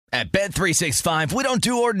At Bet365, we don't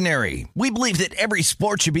do ordinary. We believe that every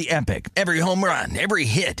sport should be epic. Every home run, every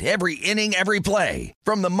hit, every inning, every play.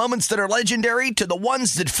 From the moments that are legendary to the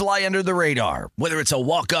ones that fly under the radar. Whether it's a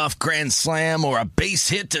walk-off grand slam or a base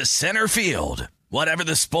hit to center field. Whatever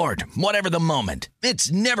the sport, whatever the moment.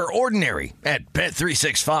 It's never ordinary at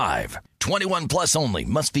Bet365. 21 plus only.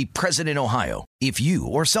 Must be present in Ohio. If you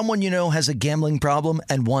or someone you know has a gambling problem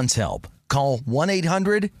and wants help, call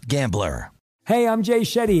 1-800-GAMBLER. Hey, I'm Jay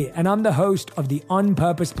Shetty, and I'm the host of the On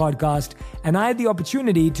Purpose podcast, and I had the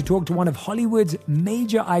opportunity to talk to one of Hollywood's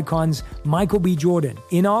major icons, Michael B. Jordan.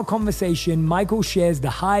 In our conversation, Michael shares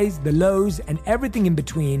the highs, the lows, and everything in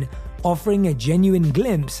between, offering a genuine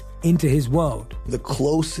glimpse into his world. The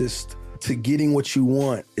closest to getting what you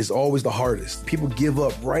want is always the hardest. People give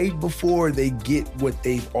up right before they get what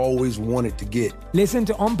they've always wanted to get. Listen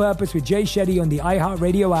to On Purpose with Jay Shetty on the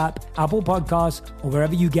iHeartRadio app, Apple Podcasts, or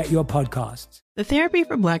wherever you get your podcasts. The Therapy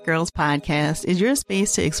for Black Girls podcast is your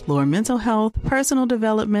space to explore mental health, personal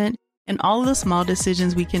development, and all of the small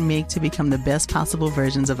decisions we can make to become the best possible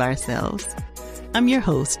versions of ourselves. I'm your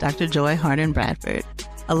host, Dr. Joy Harden Bradford,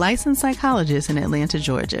 a licensed psychologist in Atlanta,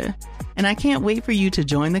 Georgia, and I can't wait for you to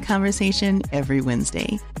join the conversation every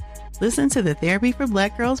Wednesday. Listen to the Therapy for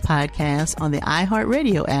Black Girls podcast on the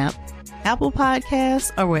iHeartRadio app, Apple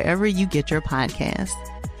Podcasts, or wherever you get your podcasts.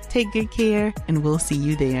 Take good care, and we'll see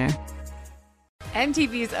you there.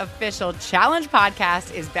 MTV's official Challenge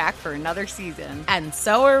podcast is back for another season. And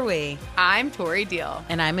so are we. I'm Tori Deal.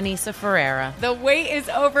 And I'm Anissa Ferreira. The wait is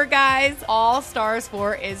over, guys. All Stars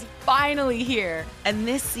 4 is finally here. And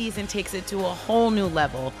this season takes it to a whole new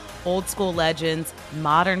level. Old school legends,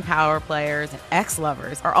 modern power players, and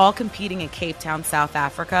ex-lovers are all competing in Cape Town, South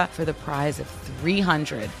Africa for the prize of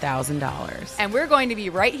 $300,000. And we're going to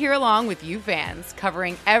be right here along with you fans,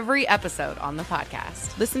 covering every episode on the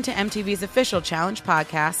podcast. Listen to MTV's official Challenge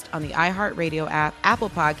podcast on the iHeartRadio app,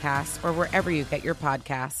 Apple Podcasts, or wherever you get your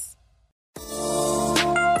podcasts.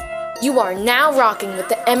 You are now rocking with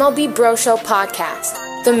the MLBbro Show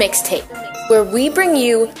podcast, The Mixtape, where we bring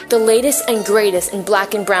you the latest and greatest in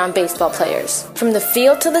black and brown baseball players. From the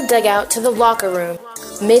field to the dugout to the locker room,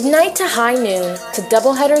 midnight to high noon to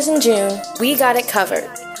doubleheaders in June, we got it covered.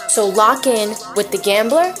 So lock in with The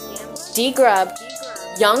Gambler, D-Grub,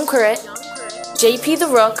 Young Crit, JP the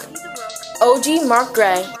Rook, OG Mark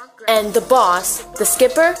Gray, and the boss, the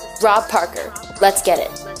skipper, Rob Parker. Let's get it.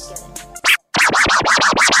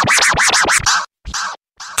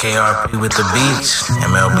 KRP with the beats,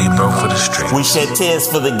 MLBbro for the street. We shed tears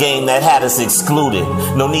for the game that had us excluded.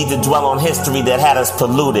 No need to dwell on history that had us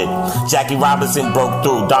polluted. Jackie Robinson broke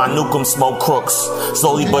through, Don Newcomb smoked crooks.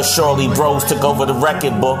 Slowly but surely, bros took over the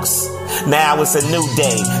record books. Now it's a new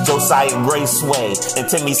day. Josiah Gray sway and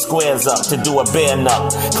Timmy squares up to do a bare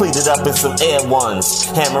nut. Cleated up in some Air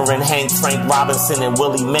Ones. Hammering Hank, Frank Robinson, and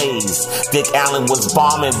Willie Mays. Dick Allen was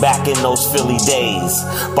bombing back in those Philly days.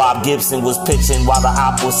 Bob Gibson was pitching while the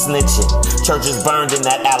op was snitching. Churches burned in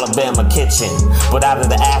that Alabama kitchen. But out of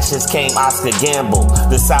the ashes came Oscar Gamble.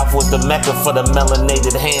 The South was the mecca for the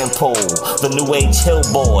melanated hand pull. The New Age Hill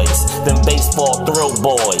Boys. Them baseball thrill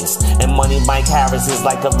boys. And Money Mike Harris is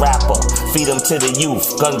like a rapper. Feed them to the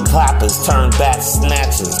youth, gun clappers, turn bat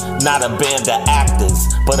snatchers. Not a band of actors,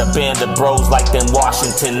 but a band of bros like them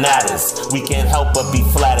Washington Natters. We can't help but be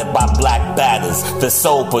flattered by black batters. The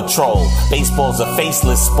Soul Patrol, baseball's a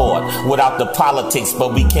faceless sport without the politics,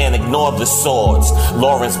 but we can't ignore the swords.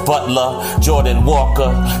 Lawrence Butler, Jordan Walker,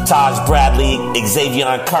 Taj Bradley,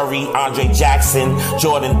 Xavier Curry, Andre Jackson,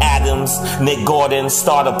 Jordan Adams, Nick Gordon,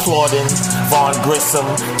 start applauding. Vaughn Grissom,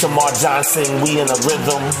 Tamar Johnson, we in a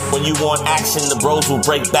rhythm. When you want action, the bros will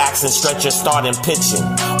break backs and stretch your starting pitching.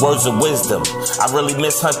 Words of wisdom. I really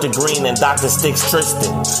miss Hunter Green and Dr. Sticks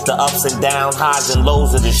Tristan. The ups and downs, highs and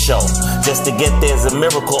lows of the show. Just to get there's a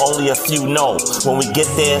miracle only a few know. When we get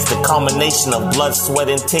there, it's the culmination of blood, sweat,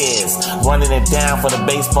 and tears. Running it down for the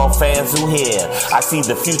baseball fans who hear. I see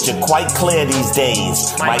the future quite clear these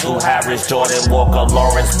days. Michael Harris, Jordan Walker,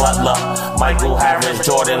 Lawrence Butler. Michael Harris,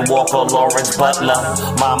 Jordan Walker, Lawrence Butler.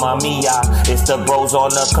 Mama Mia, it's the bros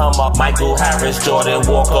on the come up. Michael Harris, Jordan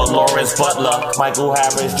Walker, Lawrence Butler. Michael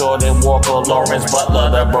Harris, Jordan Walker, Lawrence Butler.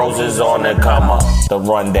 The bros is on the come up. The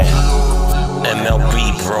rundown.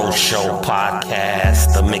 MLBbro Show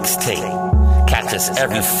podcast, the mixtape. Catch us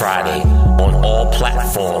every Friday on all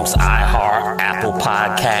platforms, iHeart, Apple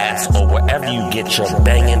Podcasts, or wherever you get your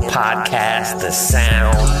banging podcast. The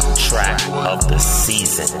soundtrack of the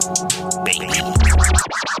season, baby.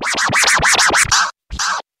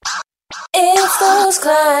 It's those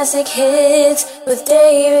classic hits with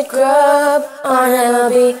David Grubb on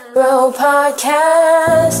MLBbro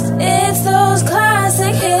podcast. It's those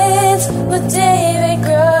classic hits.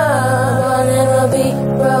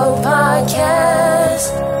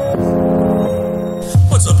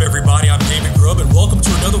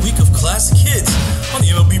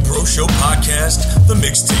 podcast, The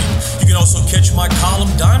Mixtape. You can also catch my column,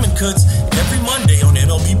 Diamond Cuts, every Monday on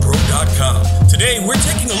MLBbro.com. Today, we're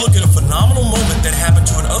taking a look at a phenomenal moment that happened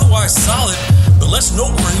to an otherwise solid but less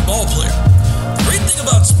noteworthy ball player. The great thing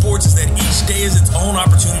about sports is that each day is its own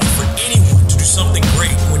opportunity for anyone to do something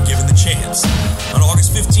great when given the chance. On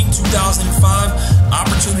August 15, 2005,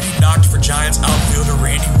 opportunity knocked for Giants outfielder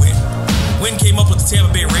Randy Winn. Winn came up with the Tampa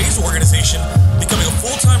Bay Rays organization, becoming a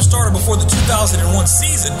full-time starter before the 2001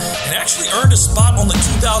 season, and actually earned a spot on the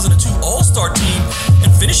 2002 All-Star team, and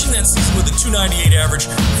finishing that season with a .298 average,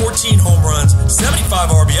 14 home runs, 75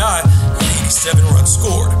 RBI, and 87 runs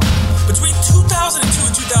scored. Between 2002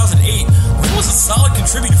 and 2008, Winn was a solid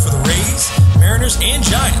contributor for the Rays, Mariners, and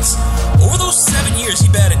Giants. Over those 7 years, he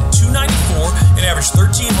batted .294 and averaged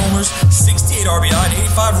 13 homers, 68 RBI, and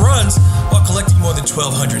 85 runs, while collecting more than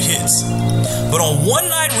 1,200 hits. But on one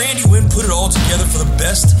night, Randy Winn put it all together for the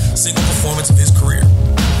best single performance of his career.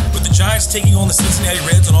 With the Giants taking on the Cincinnati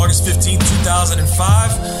Reds on August 15, 2005,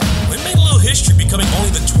 Winn made a little history, becoming only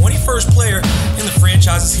the 21st player in the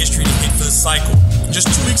franchise's history to hit for the cycle. Just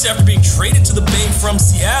 2 weeks after being traded to the Bay from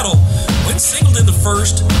Seattle, Winn singled in the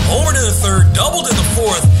first, homered in the third, doubled in the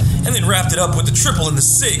fourth, and then wrapped it up with a triple in the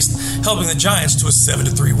sixth, helping the Giants to a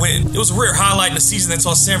 7-3 win. It was a rare highlight in a season that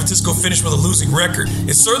saw San Francisco finish with a losing record.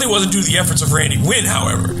 It certainly wasn't due to the efforts of Randy Winn,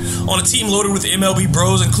 however. On a team loaded with MLB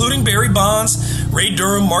bros, including Barry Bonds, Ray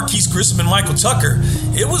Durham, Marquise Grissom, and Michael Tucker,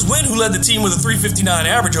 it was Winn who led the team with a .359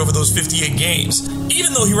 average over those 58 games.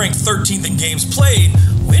 Even though he ranked 13th in games played,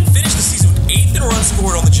 Winn finished the season with 8th in runs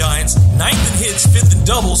scored on the Giants, 9th in hits, 5th in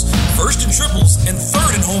doubles, 1st in triples, and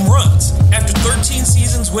 3rd in home runs. After 13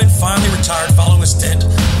 seasons, Winn finally retired following a stint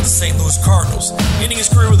with the St. Louis Cardinals, ending his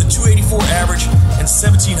career with a .284 average and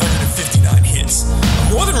 1,759 hits.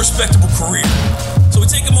 A more than respectable career. So we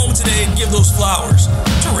take a moment today and give those flowers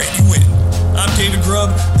to Randy Winn. I'm David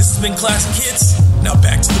Grubb. This has been Classic Hits. Now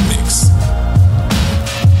back to the mix.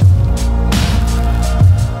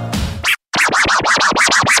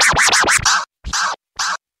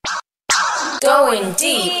 Going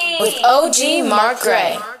deep with OG Mark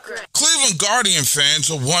Gray. Cleveland Guardian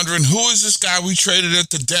fans are wondering who is this guy we traded at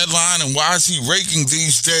the deadline and why is he raking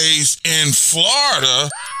these days in Florida,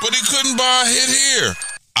 but he couldn't buy a hit here.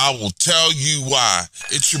 I will tell you why.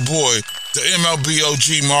 It's your boy, the MLB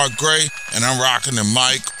OG Mark Gray, and I'm rocking the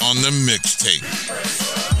mic on the mixtape.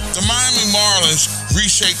 The Miami Marlins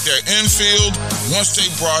reshaped their infield once they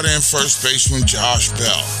brought in first baseman Josh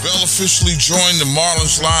Bell. Bell officially joined the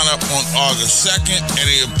Marlins lineup on August 2nd, and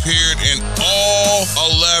he appeared in all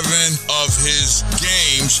 11 of his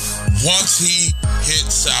games once he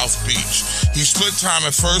hit South Beach. He split time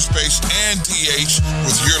at first base and DH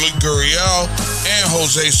with Yurli Gurriel and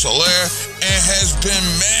Jose Soler, and has been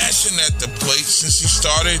mashing at the plate since he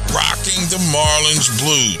started rocking the Marlins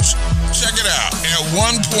blues. Check it out. At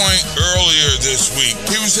one point earlier this week,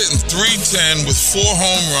 he was hitting .310 with 4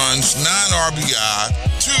 home runs, 9 RBI,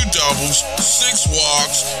 2 doubles, 6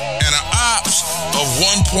 walks, and an OPS of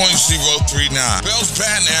 1.039. Bell's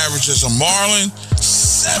batting average as a Marlin,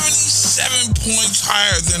 77 points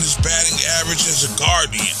higher than his batting average as a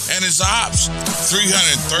Guardian, and his OPS,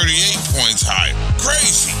 338 points higher.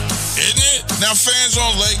 Crazy, isn't it? Now, fans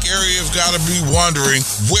on Lake area have got to be wondering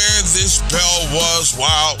where this Bell was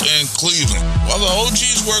while in Cleveland. Well, the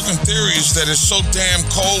OG's working theory is that it's so damn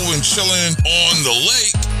cold when chilling on the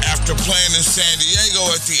lake after playing in San Diego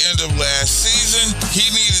at the end of last season, he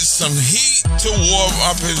needed some heat to warm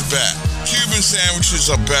up his back. Cuban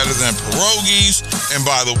sandwiches are better than pierogies, and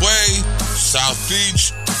by the way, South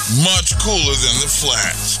Beach, much cooler than the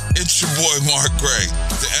Flats. It's your boy Mark Gray,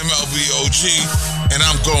 the MLB OG, and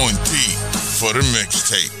I'm going deep for the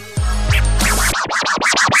mixtape.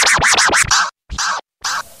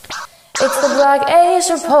 It's the Black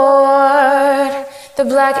Ace Report. The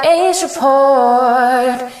Black Ace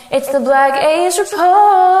Report. It's the Black Ace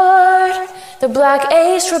Report. The Black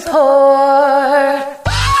Ace Report.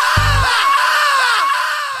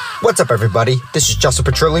 What's up, everybody? This is Justin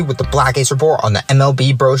Petrilli with the Black Ace Report on the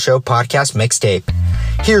MLBbro Show podcast mixtape.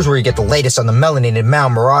 Here's where you get the latest on the melanated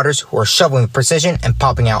Mound Marauders who are shoveling with precision and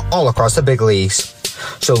popping out all across the big leagues.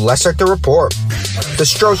 So let's start the report. The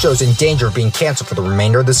Stro Show is in danger of being canceled for the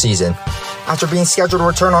remainder of the season. After being scheduled to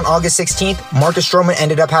return on August 16th, Marcus Stroman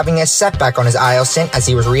ended up having a setback on his IL stint as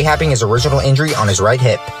he was rehabbing his original injury on his right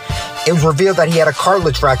hip. It was revealed that he had a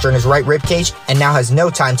cartilage fracture in his right rib cage and now has no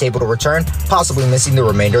timetable to return, possibly missing the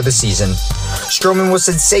remainder of the season. Stroman was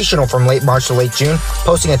sensational from late March to late June,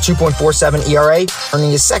 posting a 2.47 ERA, earning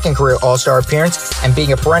his second career All-Star appearance, and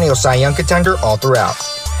being a perennial Cy Young contender all throughout.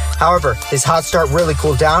 However, his hot start really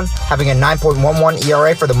cooled down, having a 9.11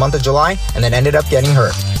 ERA for the month of July, and then ended up getting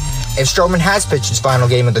hurt. If Stroman has pitched his final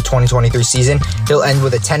game of the 2023 season, he'll end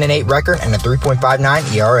with a 10-8 record and a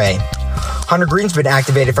 3.59 ERA. Hunter Green's been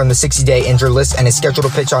activated from the 60-day injury list and is scheduled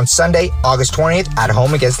to pitch on Sunday, August 20th at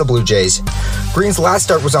home against the Blue Jays. Green's last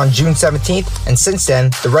start was on June 17th, and since then,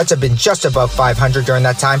 the Reds have been just above 500 during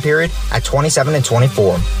that time period at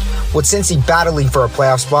 27-24. With Cincy battling for a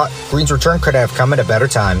playoff spot, Green's return could have come at a better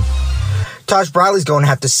time. Taj Briley's going to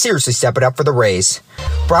have to seriously step it up for the Rays.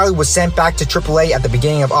 Briley was sent back to AAA at the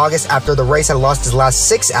beginning of August after the Rays had lost his last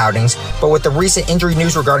 6 outings, but with the recent injury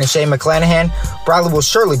news regarding Shane McClanahan, Briley will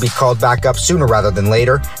surely be called back up sooner rather than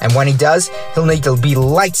later, and when he does, he'll need to be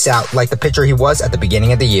lights out like the pitcher he was at the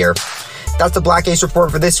beginning of the year. That's the Black Ace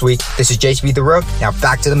Report for this week. This is JCB The Road. Now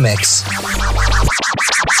back to the mix.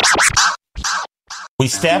 We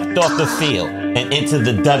stepped off the field and into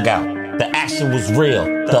the dugout. The action was real.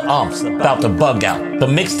 The umps about to bug out. The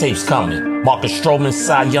mixtape's coming. Marcus Stroman,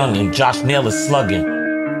 Cy Young, and Josh Naylor slugging.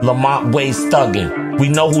 Lamont Wade's thugging. We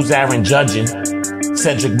know who's Aaron judging.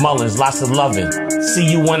 Cedric Mullins, lots of loving.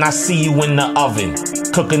 See you when I see you in the oven.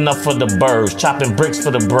 Cooking up for the birds, chopping bricks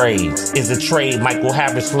for the Braves. Is a trade Michael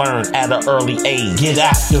Harris learned at an early age. Get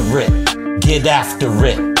after it. Get after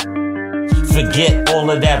it. Forget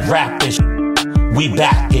all of that rapping. We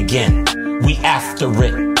back again. We after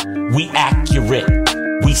it. We accurate,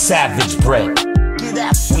 we savage bred.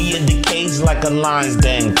 We in the cage like a lion's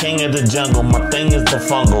den. King of the jungle, my thing is the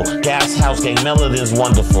fungal. Gas house gang, Meladin's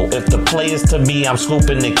wonderful. If the play is to be, I'm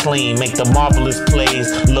scooping it clean. Make the marvelous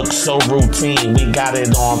plays look so routine. We got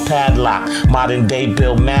it on padlock. Modern day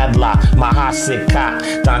Bill Madlock. My hot sick cock,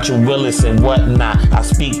 Dontrell Willis and whatnot. I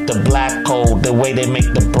speak the black code, the way they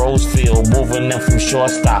make the bros feel. Moving them from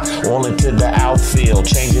shortstop all into the outfield.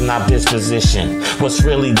 Changing our disposition. What's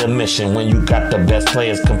really the mission when you got the best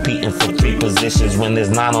players competing for 3 positions? When there's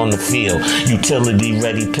 9 on the field, utility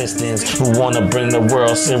ready Pistons who wanna bring the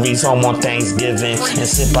World Series home on Thanksgiving and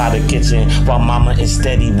sit by the kitchen while mama is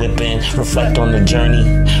steady whipping. Reflect on the journey,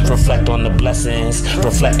 reflect on the blessings,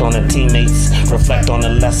 reflect on the teammates, reflect on the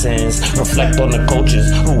lessons, reflect on the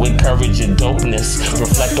coaches who encourage your dopeness,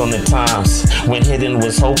 reflect on the times when hitting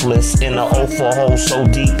was hopeless in a 0-4 hole so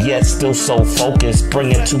deep yet still so focused.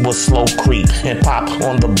 Bring it to a slow creep and pop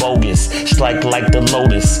on the bogus. Strike like the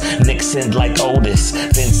Lotus, Nixon like Otis,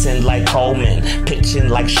 Vincent like Coleman, pitching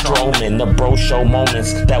like Stroman. The bro show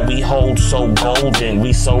moments that we hold so golden,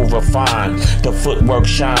 we so refined. The footwork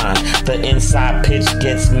shine, the inside pitch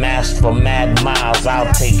gets mashed for mad miles.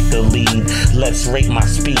 I'll take the lead, let's rate my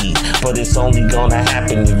speed, but it's only gonna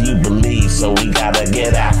happen if you believe. So we gotta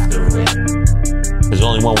get after it. There's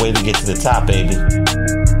only one way to get to the top, baby.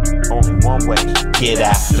 Only one way. Get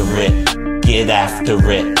after it. Get after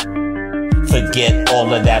it. Forget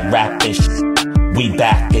all of that rapping shit. We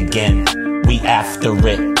back again. We after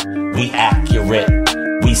it. We accurate.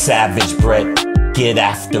 We savage bred. Get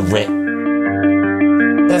after it.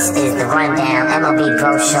 This is the Rundown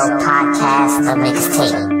MLBbro Show podcast, the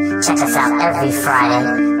Mixtape. Check us out every Friday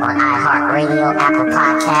on iHeartRadio, Apple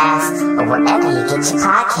Podcasts, or wherever you get your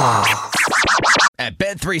podcasts. At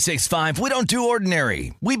Bet365, we don't do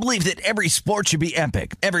ordinary. We believe that every sport should be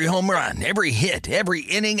epic. Every home run, every hit, every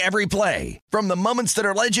inning, every play. From the moments that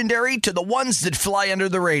are legendary to the ones that fly under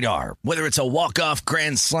the radar. Whether it's a walk-off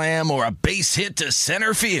grand slam or a base hit to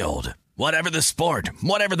center field. Whatever the sport,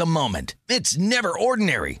 whatever the moment. It's never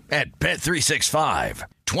ordinary at Bet365.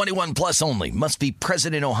 21 plus only. Must be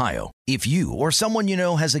present in Ohio. If you or someone you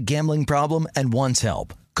know has a gambling problem and wants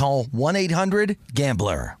help, call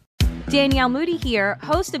 1-800-GAMBLER. Danielle Moody here,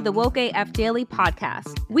 host of the Woke AF Daily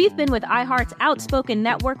podcast. We've been with iHeart's Outspoken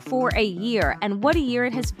Network for a year, and what a year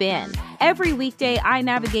it has been. Every weekday, I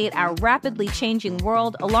navigate our rapidly changing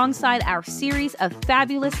world alongside our series of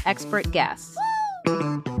fabulous expert guests.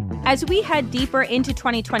 As we head deeper into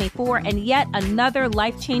 2024 and yet another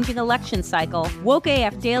life-changing election cycle, Woke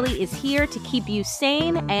AF Daily is here to keep you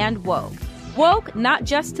sane and woke. Woke not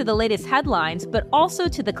just to the latest headlines, but also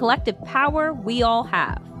to the collective power we all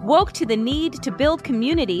have. Woke to the need to build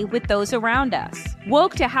community with those around us.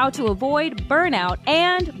 Woke to how to avoid burnout,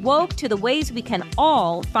 and woke to the ways we can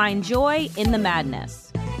all find joy in the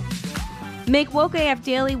madness. Make Woke AF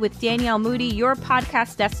Daily with Danielle Moody your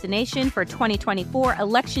podcast destination for 2024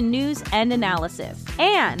 election news and analysis.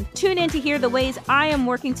 And tune in to hear the ways I am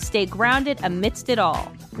working to stay grounded amidst it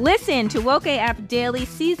all. Listen to Woke AF Daily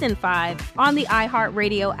Season 5 on the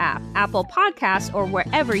iHeartRadio app, Apple Podcasts, or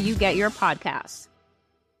wherever you get your podcasts.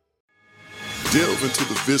 Delve into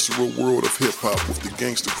the visceral world of hip-hop with the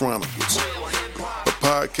Gangster Chronicles, a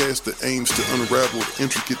podcast that aims to unravel the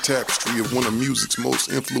intricate tapestry of one of music's most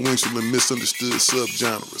influential and misunderstood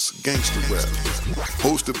subgenres, gangsta rap.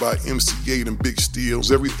 Hosted by MC8 and Big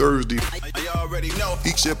Steels every Thursday,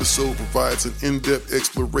 each episode provides an in-depth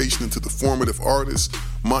exploration into the formative artists,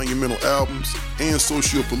 monumental albums, and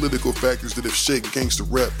socio-political factors that have shaped gangsta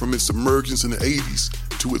rap from its emergence in the 80s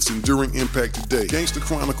to its enduring impact today. Gangsta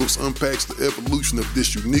Chronicles unpacks the evolution of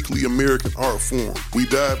this uniquely American art form. We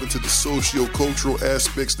dive into the socio-cultural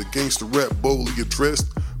aspects that gangsta rap boldly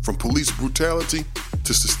addressed, from police brutality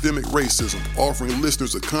to systemic racism, offering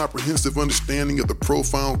listeners a comprehensive understanding of the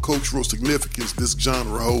profound cultural significance this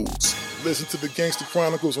genre holds. Listen to the Gangsta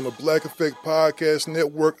Chronicles on the Black Effect Podcast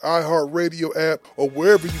Network, iHeartRadio app, or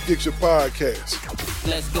wherever you get your podcasts.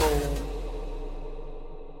 Let's go.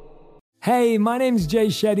 Hey, my name's Jay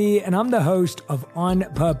Shetty, and I'm the host of On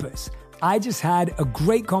Purpose. I just had a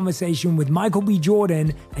great conversation with Michael B.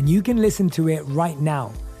 Jordan, and you can listen to it right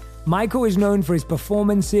now. Michael is known for his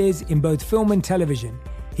performances in both film and television.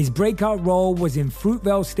 His breakout role was in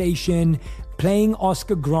Fruitvale Station, playing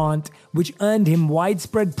Oscar Grant, which earned him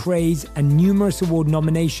widespread praise and numerous award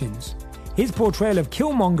nominations. His portrayal of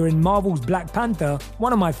Killmonger in Marvel's Black Panther,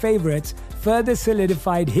 one of my favorites, further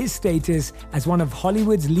solidified his status as one of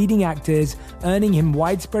Hollywood's leading actors, earning him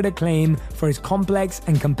widespread acclaim for his complex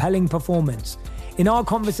and compelling performance. In our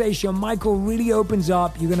conversation, Michael really opens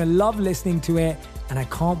up. You're going to love listening to it, and I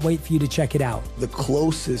can't wait for you to check it out. The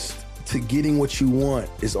closest to getting what you want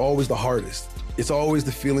is always the hardest. It's always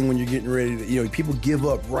the feeling when you're getting ready to, people give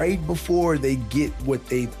up right before they get what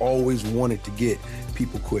they've always wanted to get.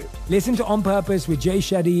 People quit. Listen to On Purpose with Jay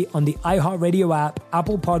Shetty on the iHeartRadio app,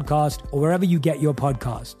 Apple Podcast, or wherever you get your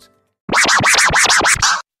podcasts.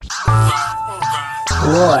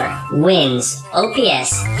 WAR, wins,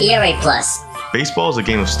 OPS, ERA+. Baseball is a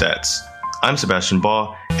game of stats. I'm Sebastian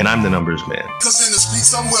Baugh, and I'm the numbers man. Cause in the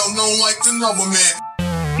streets I'm well known like the number man.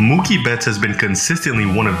 Mookie Betts has been consistently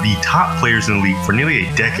one of the top players in the league for nearly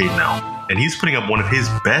a decade now, and he's putting up one of his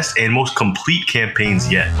best and most complete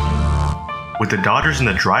campaigns yet. With the Dodgers in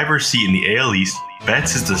the driver's seat in the AL East,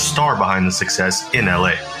 Betts is the star behind the success in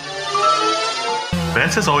LA.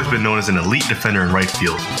 Betts has always been known as an elite defender in right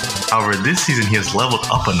field. However, this season he has leveled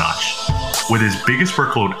up a notch. With his biggest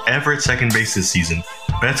workload ever at second base this season,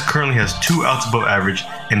 Betts currently has 2 outs above average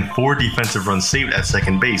and 4 defensive runs saved at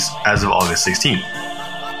second base as of August 16th.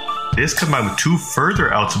 This combined with 2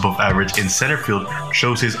 further outs above average in center field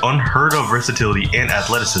shows his unheard of versatility and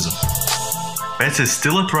athleticism. Betts is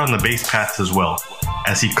still a threat on the base paths as well,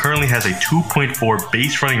 as he currently has a 2.4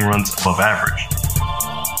 base running runs above average.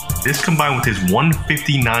 This combined with his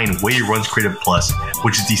 159 weighted runs created plus,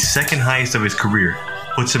 which is the second highest of his career,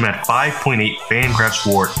 puts him at 5.8 Fangraphs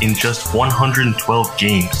WAR in just 112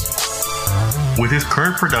 games. With his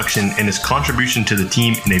current production and his contribution to the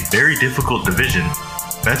team in a very difficult division,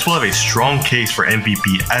 Betts will have a strong case for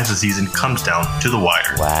MVP as the season comes down to the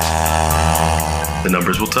wire. Wow. The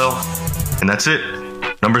numbers will tell. And that's it.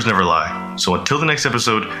 Numbers never lie. So until the next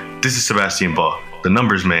episode, this is Sebastian Baugh, the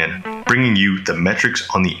numbers man, bringing you the metrics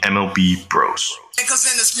on the MLB Bros. Cause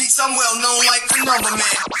in the streets I'm well known like the number man.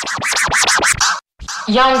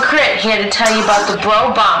 Young Crit here to tell you about the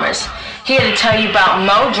Bro Bombers. Here to tell you about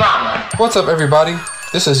Mo Drama. What's up, everybody?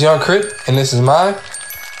 This is Young Crit, and this is my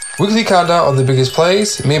weekly countdown of the biggest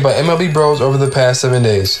plays made by MLB Bros over the past 7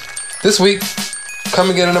 days. This week,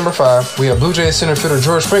 coming in at number 5, we have Blue Jays center fielder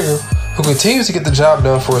George Springer, who continues to get the job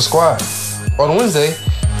done for his squad. On Wednesday,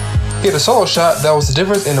 he had a solo shot that was the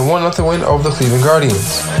difference in the 1-0 win over the Cleveland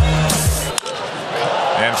Guardians.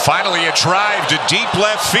 And finally a drive to deep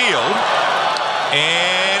left field.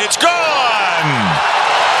 And it's gone!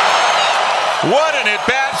 What an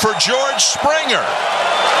at-bat for George Springer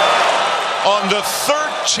on the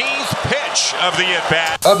 13th pitch of the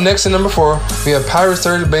at-bat. Up next at number 4, we have Pirates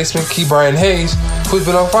third baseman Key Brian Hayes, who's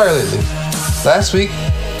been on fire lately. Last week,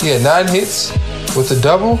 he had 9 hits with a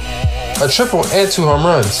double, a triple, and 2 home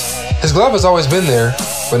runs. His glove has always been there,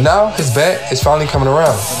 but now his bat is finally coming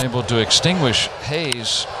around. Able to extinguish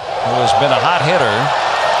Hayes, who has been a hot hitter,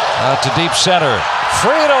 out to deep center.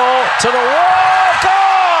 Friedel to the wall,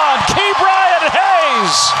 gone! Key Brian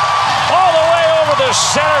Hayes all the way over the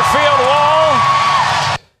center field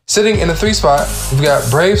wall. Sitting in the 3 spot, we've got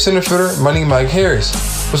Brave center fielder Money Mike Harris,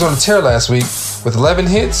 who was on a tear last week with 11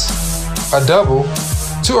 hits, a double,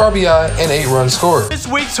 2 RBI, and 8 runs scored. This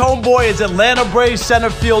week's homeboy is Atlanta Braves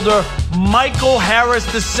center fielder Michael Harris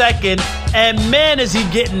II, and man is he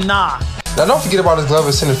getting knocked. Now don't forget about his glove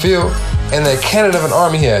at center field and that cannon of an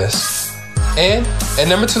arm he has. And at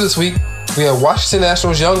number 2 this week, we have Washington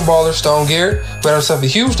Nationals young baller Stone Garrett, who had himself a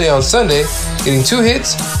huge day on Sunday, getting 2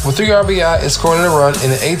 hits with 3 RBI and scoring a run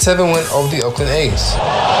in an 8-7 win over the Oakland A's.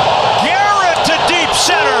 Garrett to deep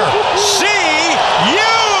center. See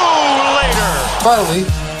you later. Finally,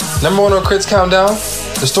 number 1 on Crit's Countdown,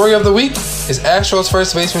 the story of the week is Astros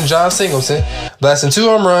first baseman John Singleton blasting 2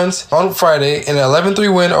 home runs on Friday in an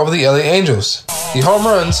 11-3 win over the LA Angels. The home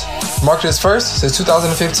runs marked his first since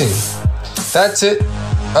 2015. That's it.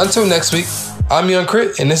 Until next week, I'm Young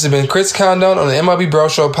Crit, and this has been Crit's Countdown on the MLBbro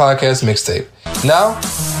Show podcast mixtape. Now,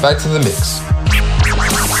 back to the mix.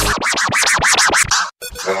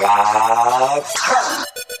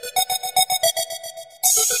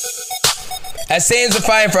 As teams are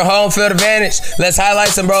fighting for home field advantage, let's highlight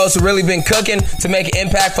some bros who really been cooking to make an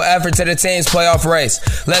impactful effort to the team's playoff race.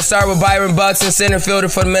 Let's start with Byron Buxton, center fielder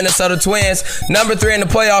for the Minnesota Twins. Number 3 in the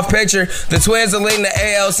playoff picture, the Twins are leading the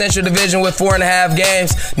AL Central Division with 4.5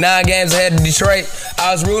 games, 9 games ahead of Detroit.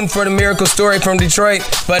 I was rooting for the miracle story from Detroit,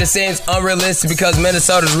 but it seems unrealistic because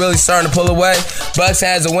Minnesota's really starting to pull away. Buxton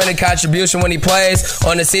has a winning contribution when he plays.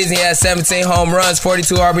 On the season, he has 17 home runs,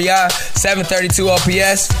 42 RBI, 732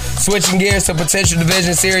 OPS. Switching gears to potential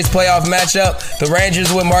division series playoff matchup, the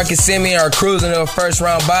Rangers with Marcus Semien are cruising to a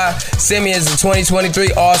first-round bye. Semien is the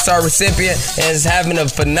 2023 All-Star recipient and is having a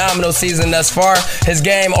phenomenal season thus far. His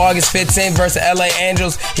game August 15th versus LA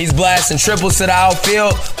Angels, he's blasting triples to the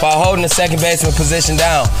outfield while holding the second baseman position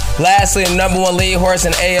down. Lastly, the number 1 lead horse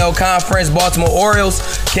in AL Conference, Baltimore Orioles,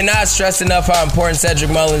 cannot stress enough how important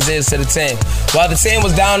Cedric Mullins is to the team. While the team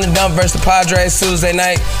was down and dump versus the Padres Tuesday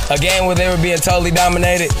night, a game where they were being totally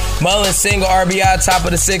dominated, Mullins single RBI top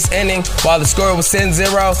of the 6th inning. While the score was 10-0,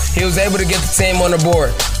 he was able to get the team on the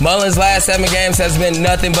board. Mullins' last 7 games has been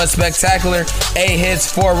nothing but spectacular. 8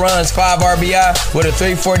 hits, 4 runs, 5 RBI with a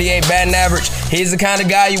 348 batting average. He's the kind of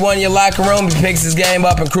guy you want in your locker room. He picks his game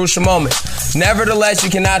up in crucial moments. Nevertheless, you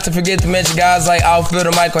cannot forget to mention guys like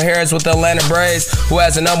outfielder Michael Harris with the Atlanta Braves, who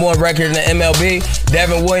has the number 1 record in the MLB,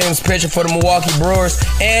 Devin Williams, pitcher for the Milwaukee Brewers,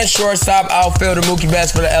 and shortstop outfielder Mookie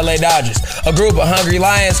Betts for the LA Dodgers. A group of hungry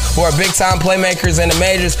Lions who are big-time playmakers in the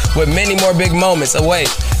majors with many more big moments await.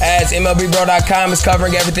 As MLBbro.com is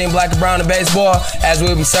covering everything black and brown in baseball, as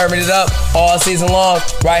we'll be serving it up all season long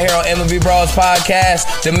right here on MLB Bro's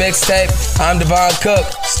podcast, The Mixtape. I'm Devon Cook.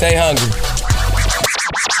 Stay hungry.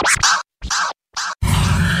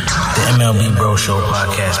 The MLBbro Show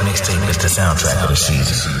podcast mixtape is the soundtrack of the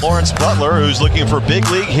season. Lawrence Butler, who's looking for big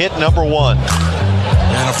league hit number 1.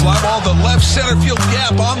 And a fly ball to left center field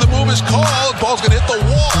gap. On the move is called. Ball's going to hit the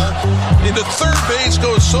wall. Into third base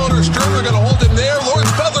goes Soderstrom. Going to hold him there.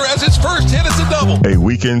 Lawrence Butler has his first hit. It's a double. A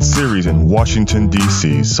weekend series in Washington,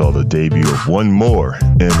 D.C. saw the debut of one more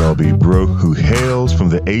MLBbro who hails from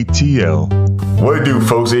the ATL. What it do,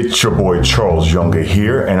 folks? It's your boy Charles Younger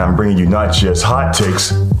here, and I'm bringing you not just hot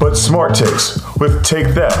takes, but smart takes with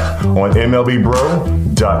Take That on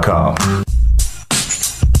MLBbro.com.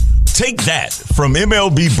 Take that from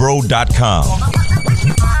MLBbro.com.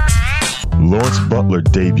 Lawrence Butler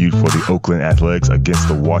debuted for the Oakland Athletics against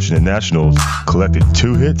the Washington Nationals, collected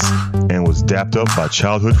 2 hits, and was dapped up by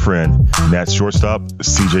childhood friend, Nats shortstop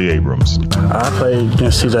C.J. Abrams. I played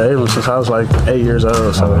against C.J. Abrams since I was like 8 years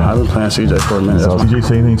old, so I've been playing C.J. for a minute. Did C.J.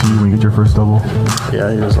 say anything to you when you get your first double?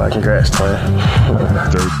 Yeah, he was like, congrats, player.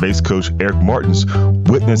 Third base coach Eric Martins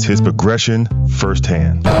witnessed his progression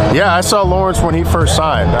firsthand. Yeah, I saw Lawrence when he first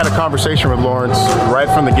signed. I had a conversation with Lawrence right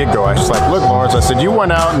from the get-go. I was like, look, Lawrence, I said, you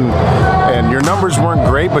went out and your numbers weren't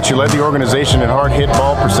great, but you led the organization in hard hit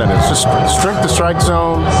ball percentage. Just strength to strike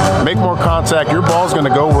zone, make more contact. Your ball's going to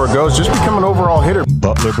go where it goes. Just become an overall hitter.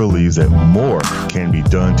 Butler believes that more can be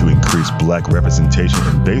done to increase black representation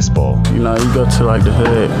in baseball. You know, you go to like the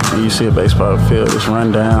hood, and you see a baseball field, it's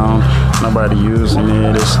run down, nobody using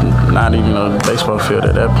it. It's not even a baseball field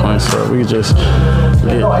at that point. So we just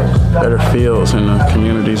get better fields in the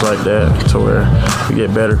communities like that to where we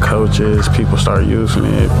get better coaches, people start using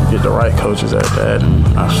it, get the right coaches at that, and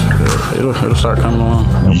it'll start coming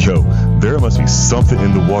along. Yo, there must be something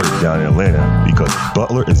in the water down in Atlanta because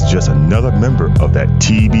Butler is just another member of that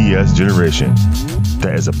TBS generation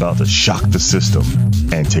that is about to shock the system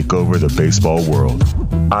and take over the baseball world.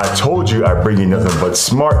 I told you I bring you nothing but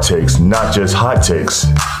smart takes, not just hot takes.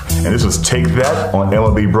 And this was Take That on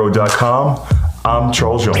MLBbro.com. I'm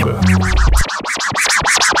Charles Younger.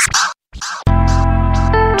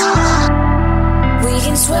 We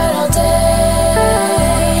can sweat all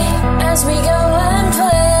day as we go and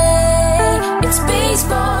play. It's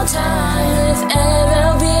baseball time with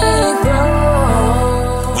MLBbro.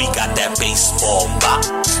 We got that baseball bop,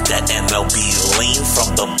 that MLB lean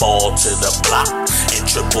from the ball to the block. And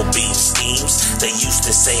triple beam schemes. They used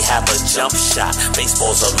to say have a jump shot.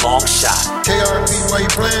 Baseball's a long shot. KRP, why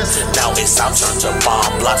you playing? Now it's our turn to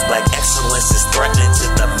bomb blocks. Black excellence is threatening to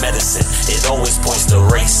the medicine. It always points to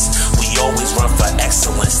race. We always run for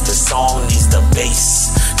excellence. The song needs the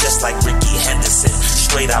bass. Just like Ricky Henderson,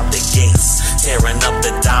 straight out the gates. Tearing up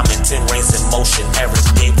the diamond, 10 rings in motion. Eric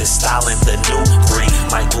Davis styling the new breed.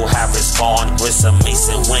 Michael Harris, Vaughn, Grissom,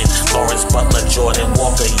 Mason Wynn, Lawrence Butler, Jordan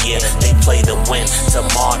Walker, yeah, they play to win.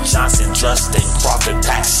 Tamar Johnson, Justin Crawford,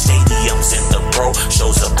 packed stadiums in the bro.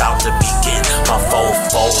 Show's about to begin. My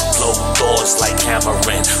 4-4 blow doors like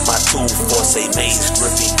Cameron. My 2-4 say Maze,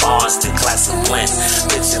 Griffey Barnes, the classic blend.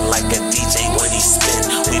 Bitchin' like a DJ when he spin.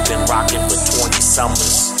 We've been rocking for 20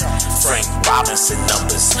 summers. Frank Robinson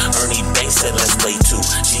numbers. Ernie Banks said let's play 2.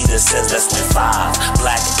 Jeter said let's win 5.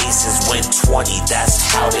 Black Aces win 20. That's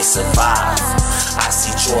how they survive. I see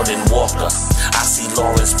Jordan Walker. I see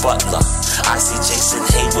Lawrence Butler. I see Jason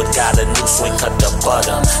Hayward got a new swing, cut the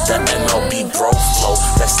butter. The MLBbro flow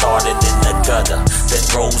that started in the gutter, that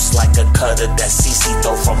rose like a cutter that CC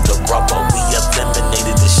throw from the rubber. We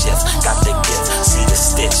eliminated the shift, got the gift. See the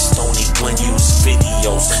stitch. Tony Gwynn used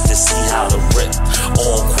videos to see how to rip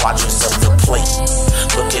all quadrants of the plate.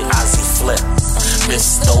 Look at Ozzie flip.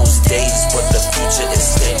 Miss those days, but the future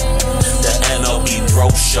is there. The MLBbro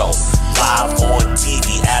show live on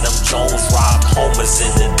TV. Adam Jones robbed homers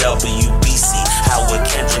in the WBC. Howard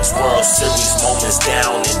Kendrick's World Series moments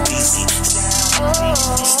down in DC.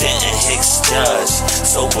 Stanton Hicks judge,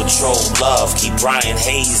 so patrol love. Keep Brian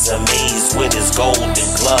Hayes amazed with his golden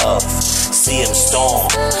glove. See him storm,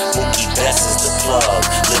 Mookie Betts is the plug.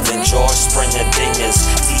 Living George Springer dingers,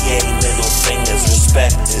 TA middle fingers,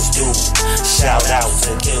 respect is due. Shout out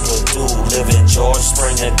to Killer Dude, living George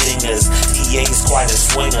Springer dingers. TA's quite a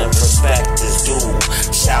swinger, respect is due.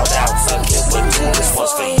 Shout out to Killer Dude, this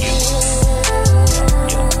one's for you.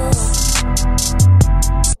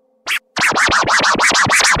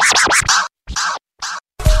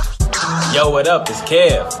 Yo, what up? It's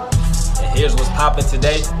Kev. And here's what's poppin'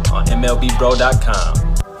 today on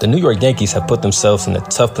MLBbro.com. The New York Yankees have put themselves in a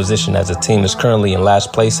tough position as the team is currently in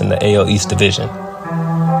last place in the AL East Division.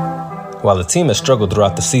 While the team has struggled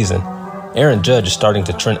throughout the season, Aaron Judge is starting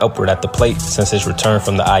to trend upward at the plate since his return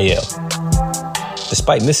from the IL.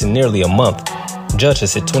 Despite missing nearly a month, Judge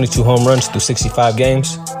has hit 22 home runs through 65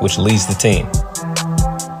 games, which leads the team.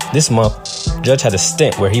 This month, Judge had a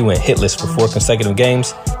stint where he went hitless for 4 consecutive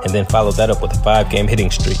games and then followed that up with a 5-game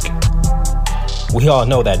hitting streak. We all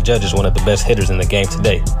know that Judge is one of the best hitters in the game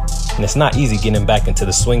today, and it's not easy getting back into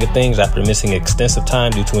the swing of things after missing extensive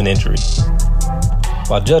time due to an injury.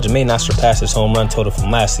 While Judge may not surpass his home run total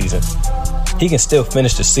from last season, he can still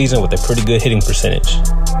finish the season with a pretty good hitting percentage.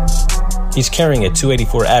 He's carrying a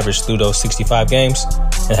 .284 average through those 65 games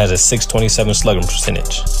and has a .627 slugging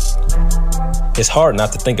percentage. It's hard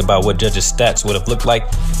not to think about what Judge's stats would have looked like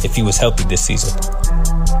if he was healthy this season.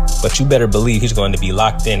 But you better believe he's going to be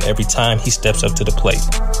locked in every time he steps up to the plate.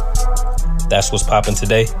 That's what's popping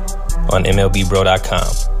today on MLBbro.com.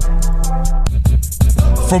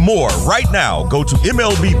 For more, right now, go to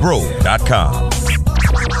MLBbro.com.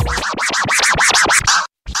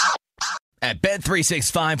 At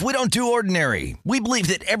Bet365, we don't do ordinary. We believe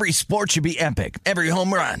that every sport should be epic. Every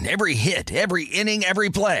home run, every hit, every inning, every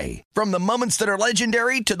play. From the moments that are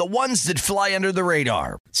legendary to the ones that fly under the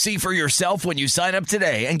radar. See for yourself when you sign up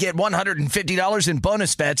today and get $150 in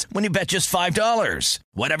bonus bets when you bet just $5.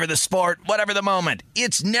 Whatever the sport, whatever the moment,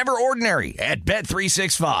 it's never ordinary at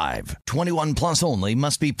Bet365. 21 plus only.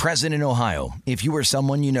 Must be present in Ohio. If you or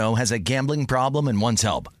someone you know has a gambling problem and wants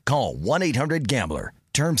help, call 1-800-GAMBLER.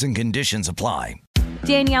 Terms and conditions apply.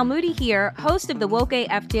 Danielle Moody here, host of the Woke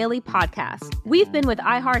AF Daily podcast. We've been with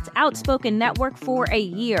iHeart's Outspoken Network for a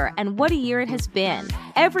year, and what a year it has been.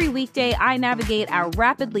 Every weekday, I navigate our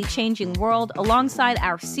rapidly changing world alongside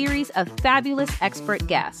our series of fabulous expert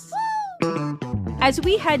guests. As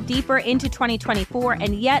we head deeper into 2024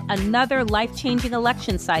 and yet another life-changing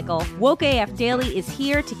election cycle, Woke AF Daily is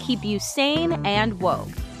here to keep you sane and woke.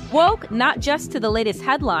 Woke not just to the latest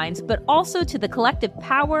headlines, but also to the collective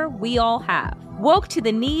power we all have. Woke to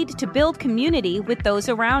the need to build community with those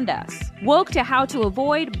around us. Woke to how to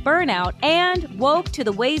avoid burnout, and woke to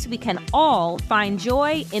the ways we can all find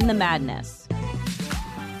joy in the madness.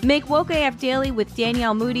 Make Woke AF Daily with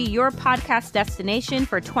Danielle Moody your podcast destination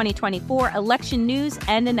for 2024 election news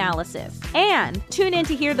and analysis. And tune in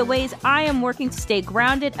to hear the ways I am working to stay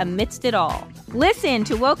grounded amidst it all. Listen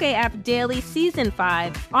to Woke AF Daily Season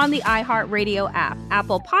 5 on the iHeartRadio app,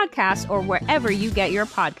 Apple Podcasts, or wherever you get your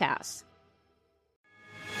podcasts.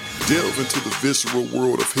 Delve into the visceral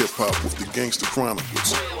world of hip-hop with the Gangster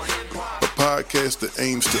Chronicles, a podcast that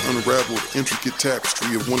aims to unravel the intricate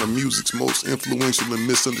tapestry of one of music's most influential and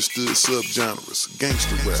misunderstood subgenres,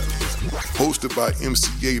 gangster rap. Hosted by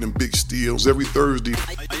MC8 and Big Steels every Thursday,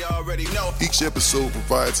 each episode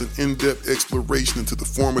provides an in-depth exploration into the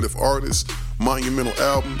formative artists, monumental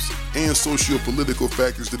albums, and socio-political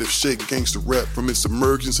factors that have shaped gangster rap from its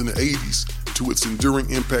emergence in the 80s to its enduring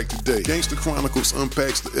impact today. Gangster Chronicles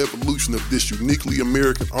unpacks the evolution of this uniquely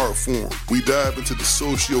American art form. We dive into the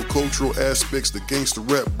socio-cultural aspects that gangster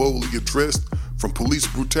rap boldly addressed, from police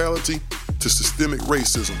brutality to systemic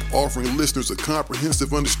racism, offering listeners a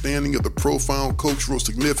comprehensive understanding of the profound cultural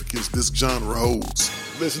significance this genre holds.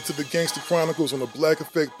 Listen to the Gangster Chronicles on the Black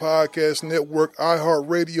Effect Podcast Network,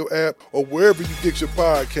 iHeartRadio app, or wherever you get your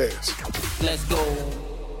podcasts. Let's go.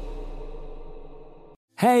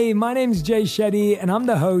 Hey, my name's Jay Shetty, and I'm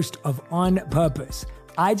the host of On Purpose.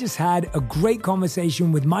 I just had a great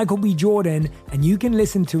conversation with Michael B. Jordan, and you can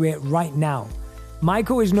listen to it right now.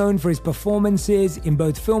 Michael is known for his performances in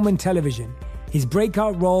both film and television. His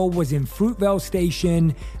breakout role was in Fruitvale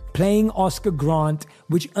Station, playing Oscar Grant,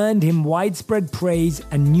 which earned him widespread praise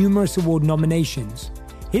and numerous award nominations.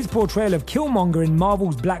 His portrayal of Killmonger in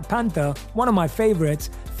Marvel's Black Panther, one of my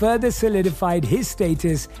favorites, further solidified his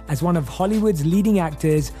status as one of Hollywood's leading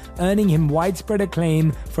actors, earning him widespread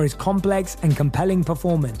acclaim for his complex and compelling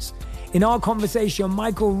performance. In our conversation,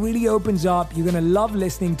 Michael really opens up. You're going to love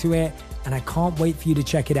listening to it, and I can't wait for you to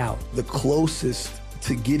check it out. The closest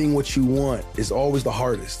to getting what you want is always the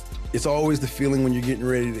hardest. It's always the feeling when you're getting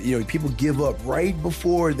ready to, people give up right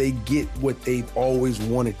before they get what they've always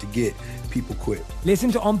wanted to get. People quit.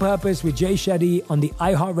 Listen to On Purpose with Jay Shetty on the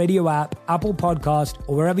iHeartRadio app, Apple Podcast,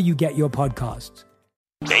 or wherever you get your podcasts.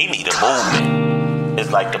 They need a movement.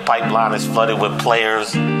 It's like the pipeline is flooded with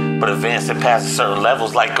players, but advancing past certain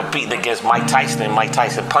levels, like competing against Mike Tyson and Mike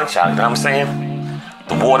Tyson Punch-Out. You know what I'm saying?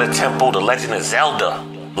 The Water Temple, the Legend of Zelda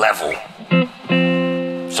level.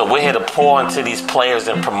 So we're here to pour into these players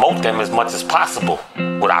and promote them as much as possible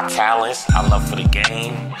with our talents, our love for the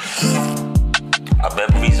game, our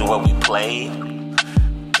memories of what we played,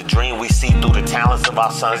 the dream we see through the talents of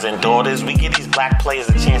our sons and daughters. We give these black players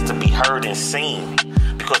a chance to be heard and seen,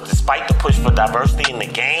 because despite the push for diversity in the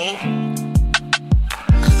game,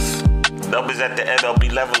 numbers at the MLB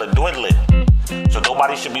level are dwindling. So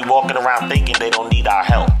nobody should be walking around thinking they don't need our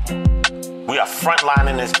help. We are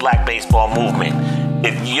frontlining this black baseball movement.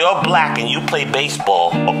 If you're black and you play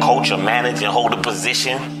baseball or coach or manage and hold a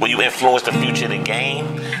position where you influence the future of the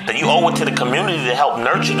game, then you owe it to the community to help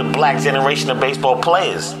nurture the black generation of baseball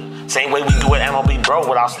players. Same way we do at MLBbro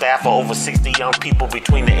with our staff of over 60 young people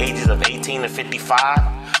between the ages of 18 and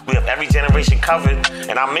 55. We have every generation covered,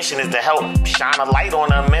 and our mission is to help shine a light on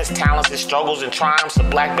the immense talents and struggles and triumphs of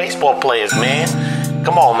black baseball players, man.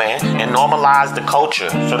 Come on, man, and normalize the culture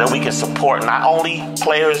so that we can support not only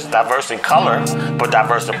players diverse in color, but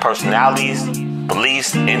diverse in personalities,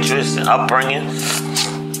 beliefs, interests, and upbringing.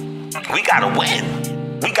 We gotta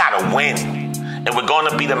win. We gotta win. And we're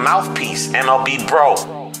gonna be the mouthpiece,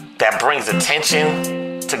 MLBbro, that brings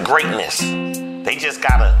attention to greatness. They just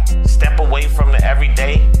gotta step away from the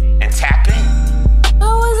everyday and tap in. I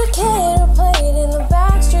was a kid who played in the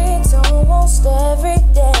back streets almost every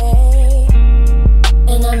day.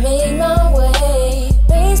 And I made my way.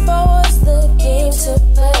 Baseball was the game to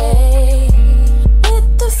play.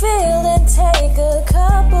 Hit the field and take a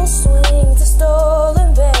couple swings to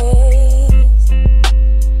stolen base.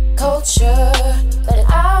 Culture that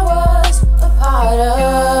I was a part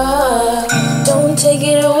of. Don't take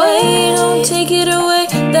it away, don't take it away.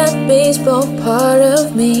 That baseball part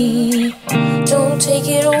of me. Don't take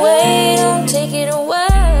it away, don't take it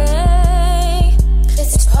away.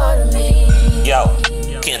 It's part of me. Yo.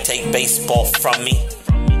 Can't take baseball from me.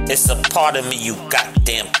 It's a part of me, you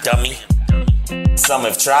goddamn dummy. Some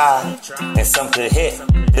have tried, and some could hit.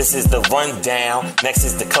 This is the rundown, next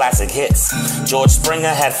is the classic hits. George Springer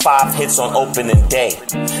had 5 hits on opening day.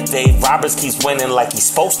 Dave Roberts keeps winning like he's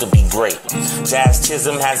supposed to be great. Jazz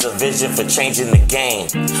Chisholm has a vision for changing the game.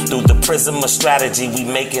 Through the prism of strategy, we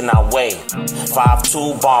making our way.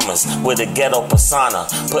 5'2" bombers with a ghetto persona,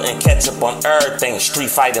 putting ketchup on everything, street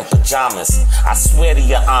fighting pajamas. I swear to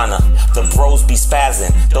your honor, the bros be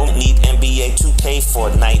spazzing. Don't need NBA 2K for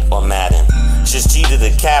a night or Madden. Just G to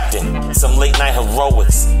the captain, some late night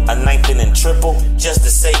heroics, a ninth inning triple, just to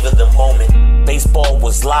savor the moment. Baseball was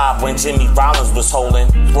was live when Jimmy Rollins was holding.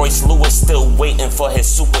 Royce Lewis still waiting for his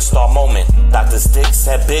superstar moment. Dr. Sticks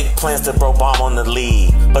had big plans to throw bomb on the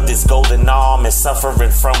league, but this golden arm is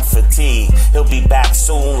suffering from fatigue. He'll be back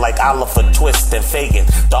soon like Oliver Twist and Fagan.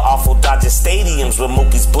 The awful Dodger stadiums with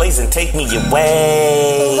Mookie's blazing. Take me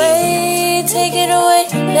away. Take it away,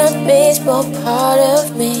 that baseball part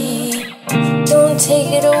of me. Don't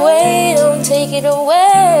take it away, don't take it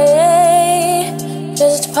away.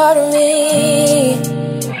 Just part of me.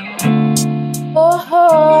 Oh,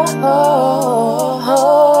 oh, oh,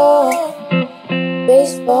 oh.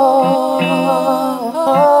 Baseball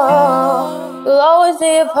will always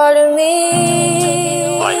be a part of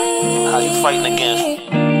me. Like how you fighting against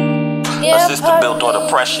a system built on the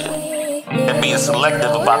pressure and being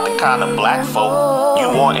selective about the kind of black folk you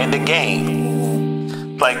want in the game.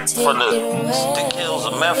 Like for the kills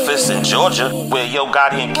of Memphis and Georgia, where Yo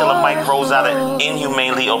Gotti and Killer Mike rose out of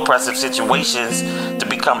inhumanely oppressive situations to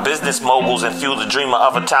become business moguls and fuel the dream of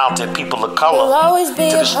other talented people of color, to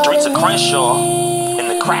the streets of Crenshaw in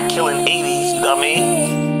the crack-killing 80s, you know what I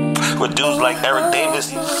mean? With dudes like Eric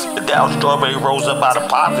Davis and Dow Strawberry rose up out of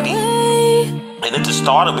poverty. And it just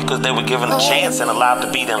started because they were given a chance and allowed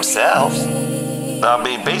to be themselves. I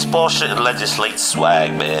mean, baseball shouldn't legislate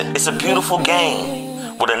swag, man. It's a beautiful game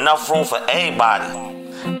with enough room for everybody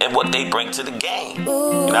and what they bring to the game. You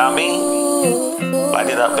know what I mean? Light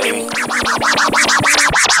it up, baby.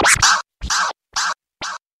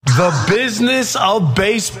 The business of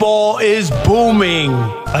baseball is booming.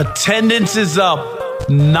 Attendance is up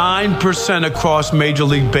 9% across Major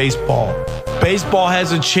League Baseball. Baseball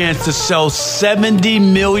has a chance to sell 70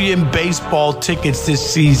 million baseball tickets this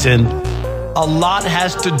season. A lot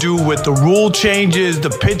has to do with the rule changes, the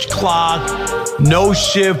pitch clock, no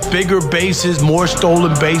shift, bigger bases, more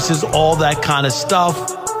stolen bases, all that kind of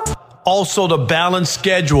stuff. Also the balanced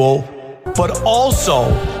schedule, but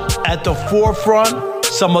also at the forefront,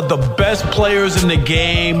 some of the best players in the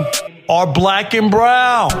game are black and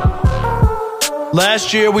brown.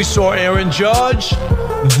 Last year we saw Aaron Judge.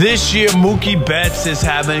 This year Mookie Betts is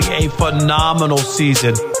having a phenomenal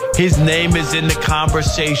season. His name is in the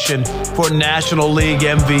conversation for National League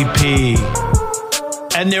MVP.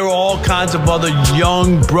 And there are all kinds of other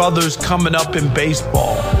young brothers coming up in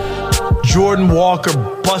baseball. Jordan Walker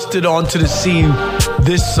busted onto the scene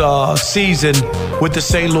this season with the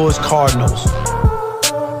St. Louis Cardinals.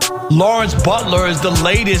 Lawrence Butler is the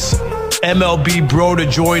latest MLBbro to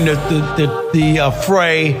join the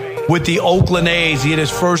fray with the Oakland A's. He hit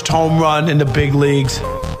his first home run in the big leagues.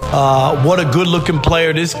 What a good-looking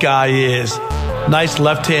player this guy is. Nice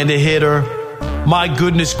left-handed hitter. My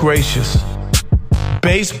goodness gracious.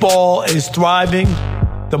 Baseball is thriving.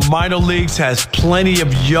 The minor leagues has plenty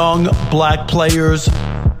of young black players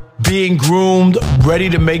being groomed, ready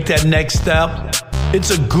to make that next step. It's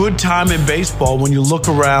a good time in baseball when you look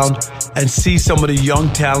around and see some of the young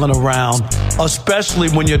talent around, especially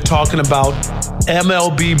when you're talking about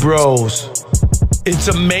MLBbros. It's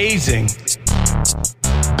amazing.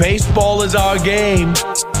 Baseball is our game.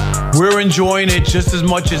 We're enjoying it just as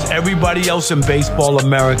much as everybody else in baseball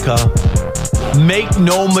America. Make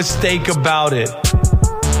no mistake about it.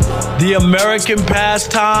 The American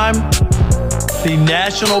pastime, the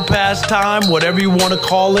national pastime, whatever you want to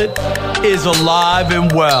call it, is alive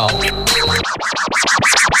and well.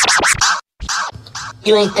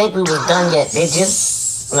 You ain't think we was done yet, did you?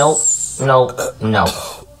 Nope.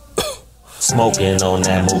 Smoking on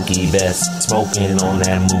that Mookie Betts, smoking on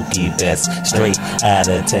that Mookie Betts. Straight out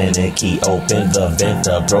of Tennessee, open the vent,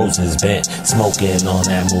 the bros is bent. Smoking on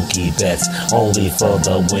that Mookie Betts, only for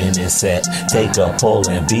the winning set. Take a pull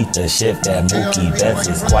and beat the shift. That Mookie Betts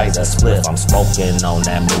is quite a spliff. I'm smoking on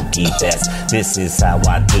that Mookie Betts. This is how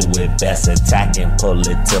I do it best. Attack and pull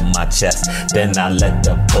it to my chest. Then I let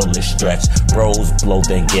the bullet stretch. Bros blow,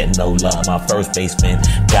 then get no love. My first baseman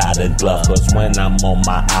got a glove. Cause when I'm on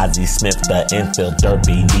my Ozzie Smith, the infield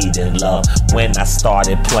derby needing love. When I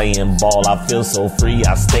started playing ball, I feel so free,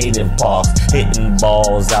 I stayed in parks, hitting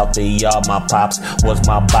balls out the yard. My pops was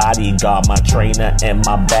my bodyguard, my trainer and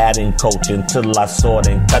my batting coach, until I soared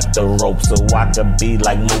and cut the rope so I could be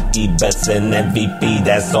like Mookie Betts, an MVP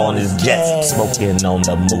that's on his jets. Smoking on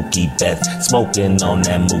the Mookie Betts, smoking on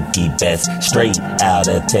that Mookie Betts. Straight out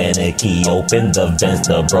of Tennessee, open the vents,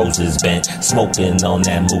 the bros is bent. Smoking on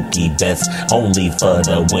that Mookie Betts, only for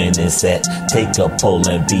the winning set. lit. Take a pull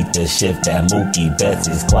and beat the shift. That Mookie Betts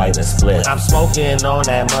is quite a split. I'm smoking on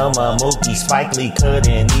that mama Mookie. Spike Lee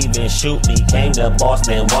couldn't even shoot me. Came to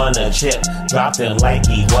Boston, won a chip. Dropped him like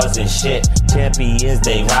he wasn't shit. Champions,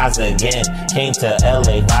 they rise again. Came to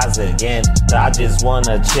LA, rise again. Dodgers won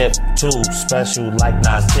a chip too. Special like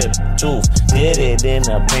Nas Tip too. Did it in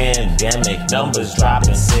a pandemic. Numbers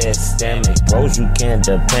dropping systemic. Bros you can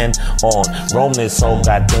depend on. Roam this whole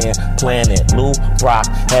goddamn planet. Lou Brock,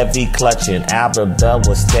 heavy clutching. Albert Bell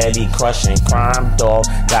was steady crushing. Crime Dog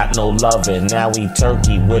got no loving. Now we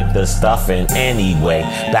turkey with the stuffing. Anyway,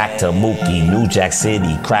 back to Mookie. New Jack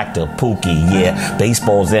City, cracked a Pookie. Yeah,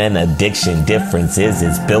 baseball's an addiction. Difference is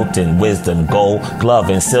it's built-in wisdom. Gold glove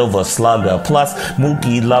and silver slugger. Plus,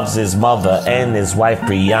 Mookie loves his mother and his wife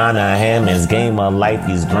Brianna Hammond's game of life.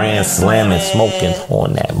 He's grand slamming, smoking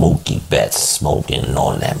on that Mookie Betts. Smoking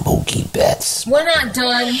on that Mookie Betts. We're not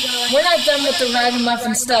done. We're not done with the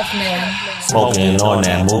ragamuffin stuff, man. Smoking on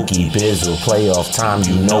that Mookie Bizzle. Playoff time,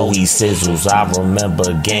 you know he sizzles. I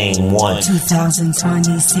remember game 1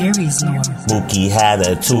 2020 series, Lord. Mookie had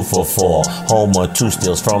a 2-for-4. Homer 2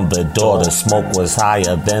 steals from the door. The smoke was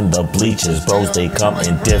higher than the bleachers. Bros, they come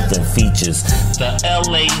in different features. The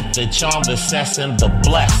LA, the charm, the cess, and the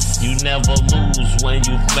bless. You never lose when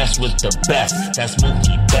you mess with the best. That's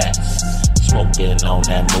Mookie Betts. Smoking on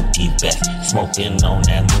that Mookie Betts. Smoking on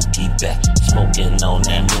that Mookie Betts. Smoking on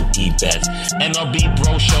that Mookie Betts.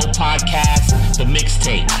 MLBbro Show podcast, the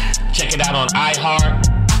mixtape. Check it out on iHeart,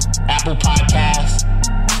 Apple Podcasts,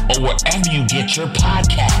 or wherever you get your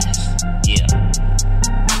podcasts. Yeah.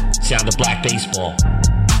 Sound of black baseball.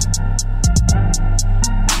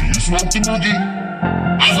 You smoke the Mookie?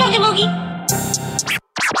 I smoke the Mookie.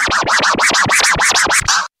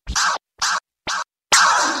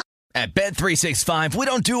 At Bet365, we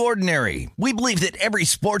don't do ordinary. We believe that every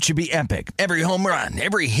sport should be epic. Every home run,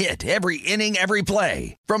 every hit, every inning, every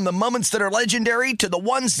play. From the moments that are legendary to the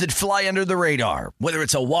ones that fly under the radar. Whether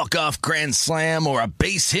it's a walk-off grand slam or a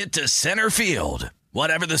base hit to center field.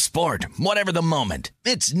 Whatever the sport, whatever the moment.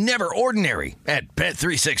 It's never ordinary at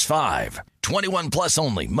Bet365. 21 plus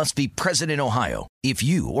only. Must be present in Ohio. If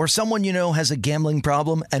you or someone you know has a gambling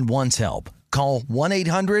problem and wants help, call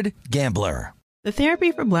 1-800-GAMBLER. The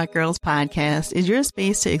Therapy for Black Girls podcast is your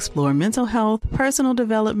space to explore mental health, personal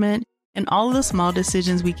development, and all of the small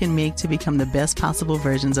decisions we can make to become the best possible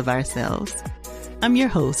versions of ourselves. I'm your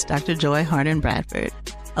host, Dr. Joy Harden Bradford,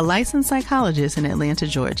 a licensed psychologist in Atlanta,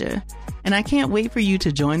 Georgia, and I can't wait for you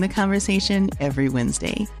to join the conversation every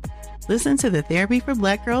Wednesday. Listen to the Therapy for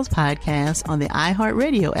Black Girls podcast on the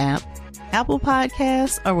iHeartRadio app, Apple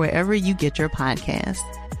Podcasts, or wherever you get your podcasts.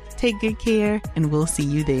 Take good care, and we'll see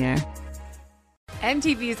you there.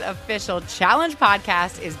 MTV's official Challenge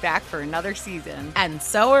podcast is back for another season. And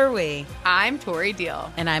so are we. I'm Tori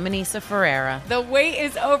Deal. And I'm Anissa Ferreira. The wait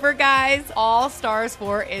is over, guys. All Stars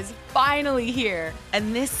 4 is finally here.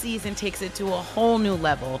 And this season takes it to a whole new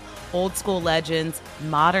level. Old school legends,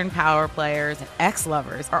 modern power players, and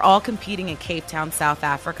ex-lovers are all competing in Cape Town, South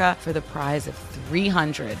Africa for the prize of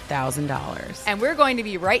 $300,000. And we're going to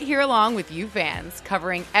be right here along with you fans,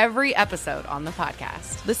 covering every episode on the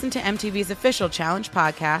podcast. Listen to MTV's official Challenge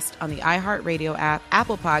podcast on the iHeartRadio app,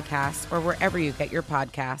 Apple Podcasts, or wherever you get your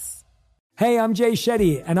podcasts. Hey, I'm Jay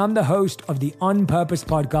Shetty, and I'm the host of the On Purpose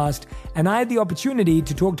podcast, and I had the opportunity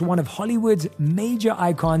to talk to one of Hollywood's major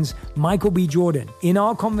icons, Michael B. Jordan. In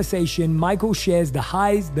our conversation, Michael shares the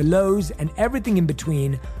highs, the lows, and everything in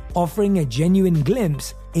between, offering a genuine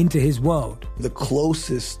glimpse into his world. The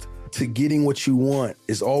closest to getting what you want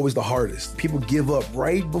is always the hardest. People give up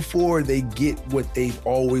right before they get what they've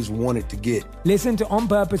always wanted to get. Listen to On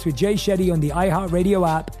Purpose with Jay Shetty on the iHeartRadio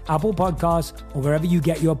app, Apple Podcasts, or wherever you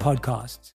get your podcasts.